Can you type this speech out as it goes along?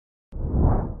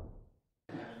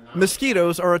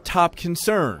Mosquitoes are a top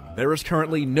concern. There is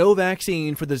currently no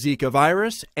vaccine for the Zika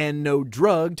virus and no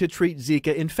drug to treat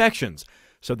Zika infections.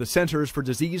 So the Centers for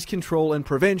Disease Control and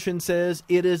Prevention says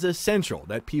it is essential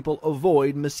that people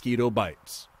avoid mosquito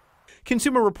bites.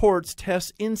 Consumer Reports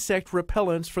tests insect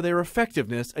repellents for their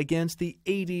effectiveness against the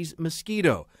Aedes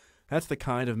mosquito. That's the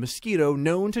kind of mosquito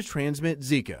known to transmit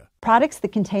Zika. Products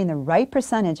that contain the right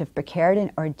percentage of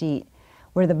picaridin or DEET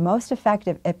were the most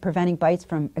effective at preventing bites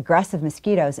from aggressive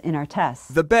mosquitoes in our tests.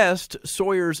 The best,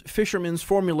 Sawyer's Fisherman's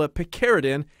Formula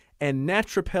Picaridin and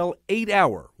Natrapel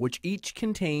 8-Hour, which each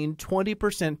contain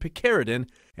 20% picaridin,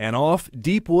 and off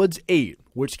Deepwood's 8,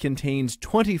 which contains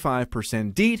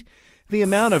 25% DEET, the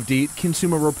amount of DEET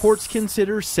Consumer Reports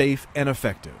consider safe and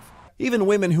effective. Even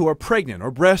women who are pregnant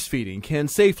or breastfeeding can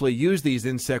safely use these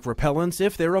insect repellents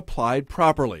if they're applied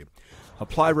properly.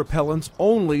 Apply repellents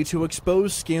only to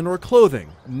exposed skin or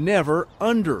clothing, never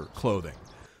under clothing.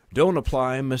 Don't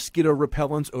apply mosquito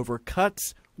repellents over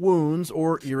cuts, wounds,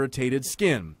 or irritated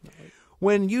skin.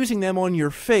 When using them on your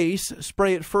face,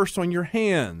 spray it first on your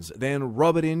hands, then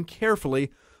rub it in carefully,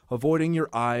 avoiding your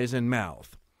eyes and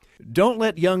mouth. Don't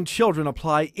let young children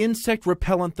apply insect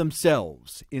repellent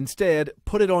themselves. Instead,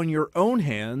 put it on your own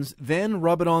hands, then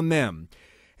rub it on them.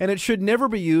 And it should never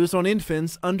be used on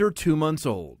infants under 2 months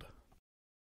old.